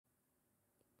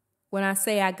When I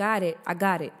say I got it, I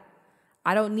got it.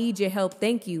 I don't need your help,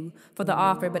 thank you for the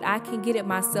offer, but I can get it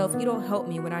myself. You don't help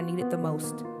me when I need it the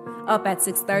most. Up at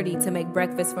 6:30 to make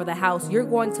breakfast for the house. You're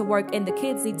going to work and the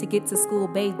kids need to get to school,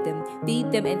 bathe them,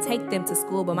 feed them, and take them to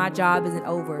school, but my job isn't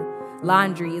over.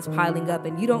 Laundry is piling up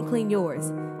and you don't clean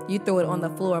yours. You throw it on the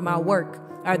floor. My work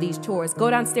are these chores. Go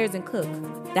downstairs and cook.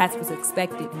 That's what's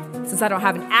expected. Since I don't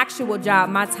have an actual job,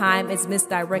 my time is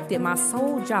misdirected. My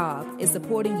sole job is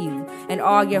supporting you and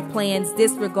all your plans.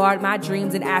 Disregard my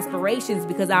dreams and aspirations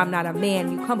because I'm not a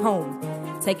man. You come home,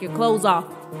 take your clothes off,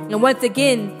 and once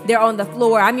again, they're on the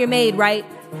floor. I'm your maid, right?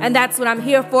 And that's what I'm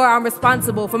here for. I'm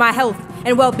responsible for my health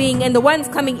and well-being and the ones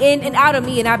coming in and out of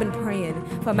me. And I've been praying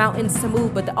for mountains to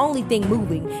move, but the only thing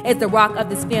moving is the rock of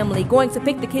this family. Going to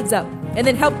pick the kids up and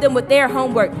then help them with their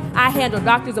homework. I handle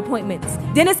doctor's appointments,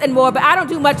 dentists, and more, but I don't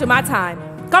do much of my time.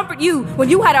 Comfort you when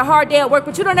you had a hard day at work,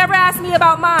 but you don't ever ask me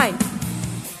about mine.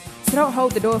 So don't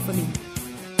hold the door for me.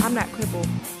 I'm not crippled.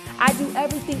 I do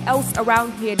everything else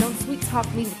around here. Don't sweet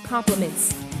talk me with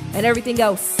compliments and everything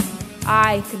else.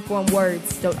 I can form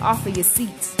words. Don't offer your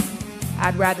seat.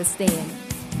 I'd rather stand.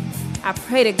 I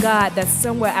pray to God that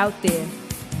somewhere out there,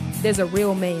 there's a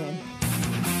real man